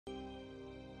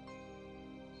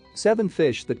7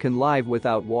 fish that can live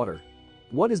without water.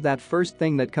 What is that first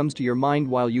thing that comes to your mind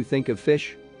while you think of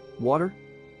fish? Water?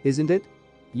 Isn't it?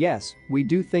 Yes, we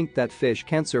do think that fish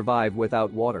can't survive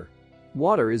without water.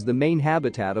 Water is the main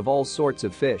habitat of all sorts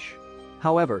of fish.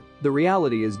 However, the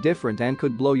reality is different and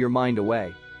could blow your mind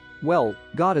away. Well,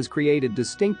 God has created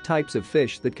distinct types of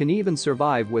fish that can even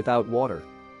survive without water.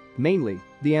 Mainly,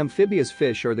 the amphibious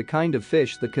fish are the kind of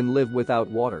fish that can live without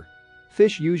water.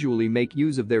 Fish usually make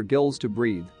use of their gills to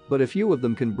breathe, but a few of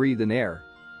them can breathe in air.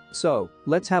 So,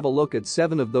 let's have a look at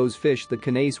 7 of those fish that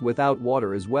can ace without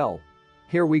water as well.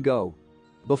 Here we go.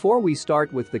 Before we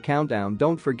start with the countdown,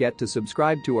 don't forget to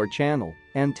subscribe to our channel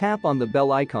and tap on the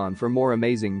bell icon for more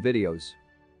amazing videos.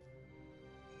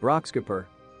 Broxcopur.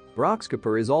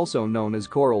 Broxcopur is also known as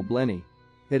coral blenny.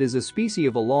 It is a species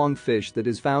of a long fish that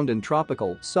is found in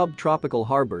tropical, subtropical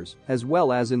harbors, as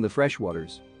well as in the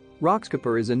freshwaters.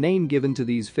 Broxcopur is a name given to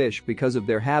these fish because of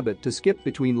their habit to skip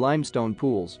between limestone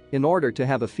pools in order to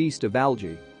have a feast of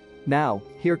algae. Now,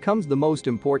 here comes the most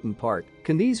important part.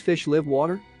 Can these fish live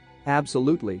water?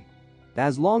 Absolutely.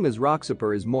 As long as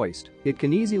Broxcopur is moist, it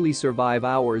can easily survive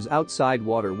hours outside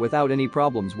water without any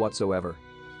problems whatsoever.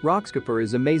 Broxcopur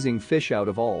is amazing fish out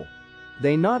of all.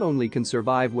 They not only can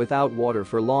survive without water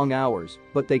for long hours,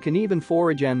 but they can even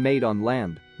forage and mate on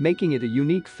land, making it a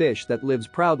unique fish that lives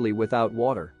proudly without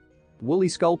water. Woolly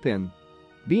sculpin.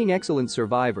 Being excellent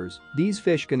survivors, these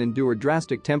fish can endure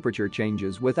drastic temperature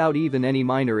changes without even any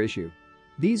minor issue.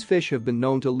 These fish have been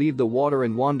known to leave the water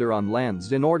and wander on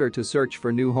lands in order to search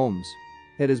for new homes.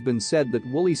 It has been said that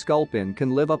woolly sculpin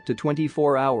can live up to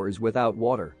 24 hours without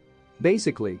water.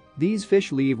 Basically, these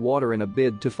fish leave water in a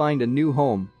bid to find a new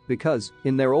home because,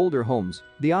 in their older homes,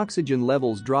 the oxygen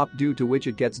levels drop due to which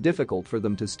it gets difficult for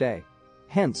them to stay.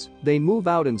 Hence, they move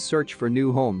out and search for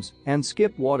new homes and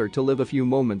skip water to live a few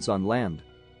moments on land.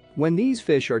 When these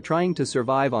fish are trying to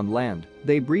survive on land,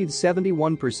 they breathe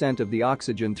 71% of the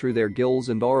oxygen through their gills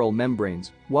and oral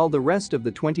membranes, while the rest of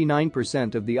the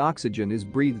 29% of the oxygen is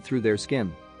breathed through their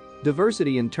skin.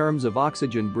 Diversity in terms of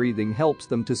oxygen breathing helps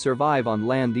them to survive on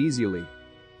land easily.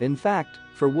 In fact,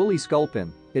 for woolly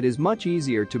sculpin, it is much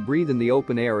easier to breathe in the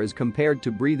open air as compared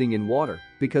to breathing in water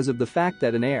because of the fact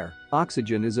that in air,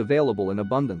 oxygen is available in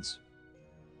abundance.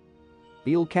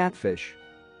 Eel catfish.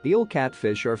 Eel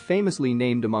catfish are famously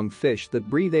named among fish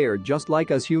that breathe air just like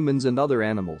us humans and other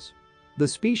animals. The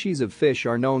species of fish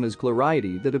are known as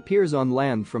chloridae that appears on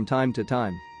land from time to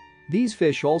time. These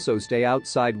fish also stay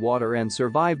outside water and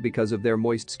survive because of their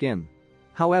moist skin.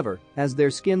 However, as their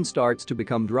skin starts to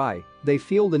become dry, they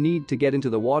feel the need to get into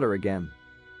the water again.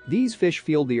 These fish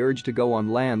feel the urge to go on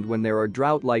land when there are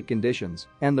drought-like conditions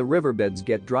and the riverbeds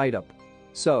get dried up.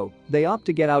 So, they opt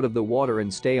to get out of the water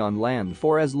and stay on land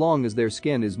for as long as their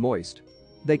skin is moist.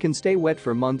 They can stay wet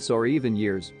for months or even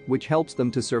years, which helps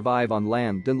them to survive on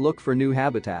land and look for new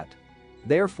habitat.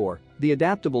 Therefore, the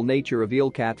adaptable nature of eel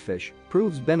catfish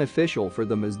proves beneficial for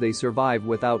them as they survive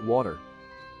without water.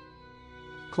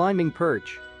 Climbing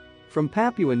perch. From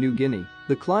Papua New Guinea,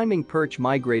 the climbing perch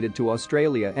migrated to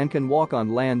Australia and can walk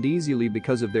on land easily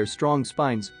because of their strong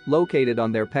spines located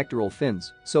on their pectoral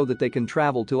fins so that they can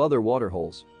travel to other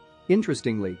waterholes.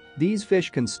 Interestingly, these fish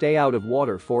can stay out of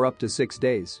water for up to 6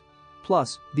 days.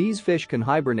 Plus, these fish can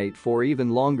hibernate for even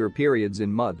longer periods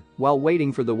in mud while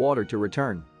waiting for the water to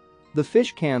return. The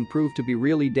fish can prove to be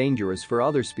really dangerous for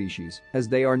other species as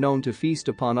they are known to feast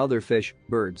upon other fish,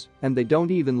 birds, and they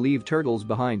don't even leave turtles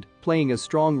behind, playing a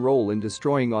strong role in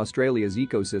destroying Australia's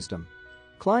ecosystem.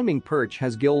 Climbing perch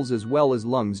has gills as well as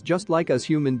lungs just like us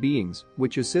human beings,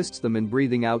 which assists them in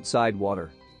breathing outside water.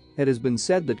 It has been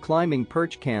said that climbing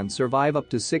perch can survive up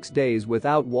to 6 days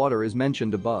without water as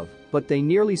mentioned above, but they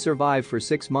nearly survive for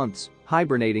 6 months,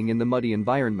 hibernating in the muddy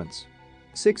environments.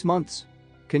 6 months?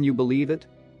 Can you believe it?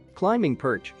 Climbing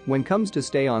perch, when comes to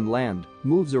stay on land,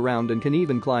 moves around and can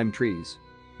even climb trees.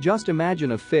 Just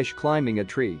imagine a fish climbing a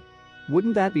tree.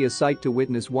 Wouldn't that be a sight to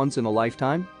witness once in a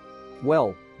lifetime?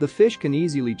 Well, the fish can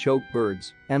easily choke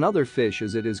birds and other fish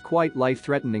as it is quite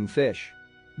life-threatening fish.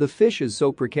 The fish is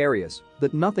so precarious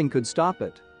that nothing could stop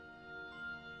it.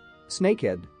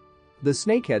 Snakehead. The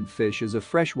snakehead fish is a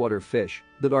freshwater fish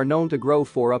that are known to grow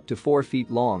for up to 4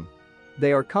 feet long.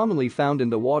 They are commonly found in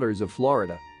the waters of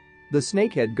Florida. The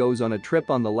snakehead goes on a trip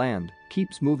on the land,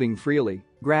 keeps moving freely,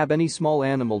 grab any small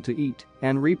animal to eat,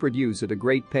 and reproduce at a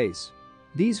great pace.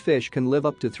 These fish can live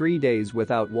up to 3 days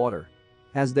without water.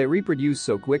 As they reproduce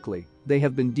so quickly, they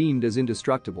have been deemed as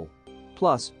indestructible.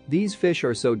 Plus, these fish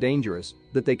are so dangerous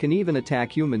that they can even attack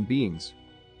human beings.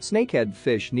 Snakehead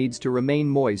fish needs to remain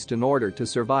moist in order to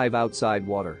survive outside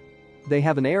water. They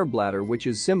have an air bladder which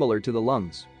is similar to the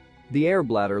lungs. The air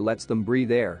bladder lets them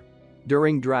breathe air.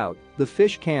 During drought, the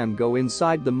fish can go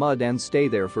inside the mud and stay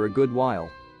there for a good while.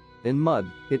 In mud,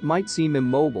 it might seem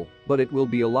immobile, but it will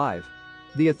be alive.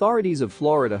 The authorities of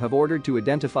Florida have ordered to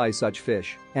identify such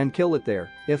fish and kill it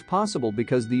there, if possible,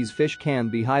 because these fish can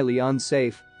be highly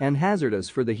unsafe and hazardous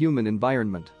for the human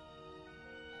environment.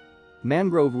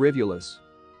 Mangrove Rivulus.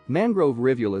 Mangrove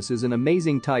Rivulus is an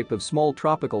amazing type of small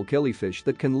tropical killifish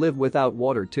that can live without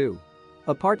water too.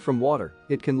 Apart from water,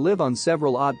 it can live on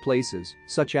several odd places,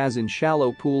 such as in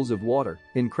shallow pools of water,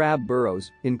 in crab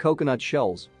burrows, in coconut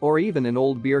shells, or even in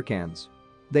old beer cans.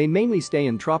 They mainly stay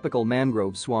in tropical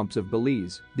mangrove swamps of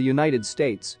Belize, the United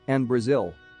States, and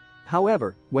Brazil.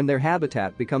 However, when their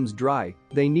habitat becomes dry,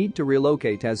 they need to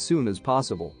relocate as soon as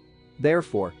possible.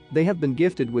 Therefore, they have been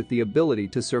gifted with the ability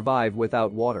to survive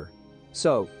without water.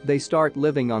 So, they start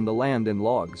living on the land in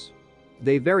logs.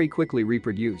 They very quickly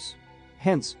reproduce.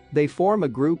 Hence, they form a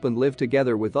group and live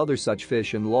together with other such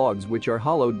fish in logs which are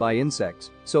hollowed by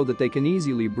insects so that they can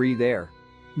easily breathe air.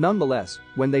 Nonetheless,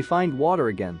 when they find water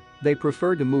again, they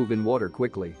prefer to move in water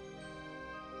quickly.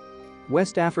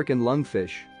 West African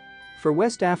Lungfish. For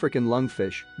West African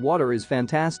lungfish, water is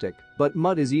fantastic, but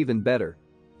mud is even better.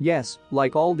 Yes,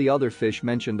 like all the other fish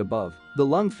mentioned above, the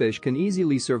lungfish can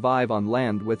easily survive on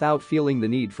land without feeling the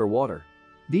need for water.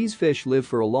 These fish live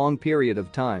for a long period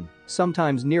of time,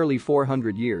 sometimes nearly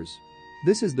 400 years.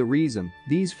 This is the reason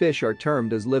these fish are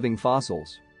termed as living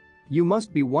fossils. You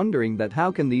must be wondering that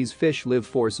how can these fish live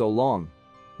for so long?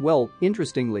 Well,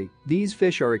 interestingly, these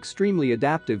fish are extremely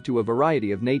adaptive to a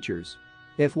variety of natures.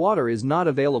 If water is not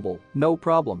available, no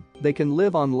problem, they can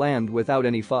live on land without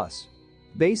any fuss.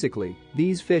 Basically,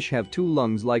 these fish have two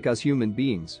lungs like us human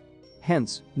beings.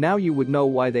 Hence, now you would know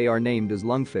why they are named as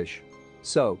lungfish.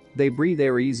 So, they breathe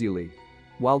air easily.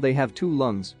 While they have two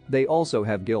lungs, they also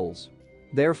have gills.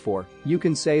 Therefore, you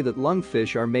can say that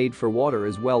lungfish are made for water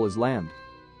as well as land.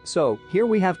 So, here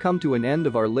we have come to an end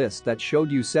of our list that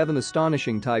showed you 7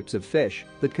 astonishing types of fish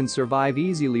that can survive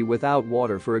easily without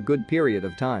water for a good period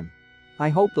of time. I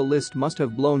hope the list must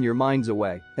have blown your minds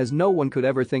away, as no one could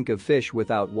ever think of fish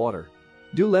without water.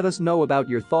 Do let us know about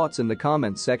your thoughts in the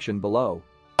comments section below.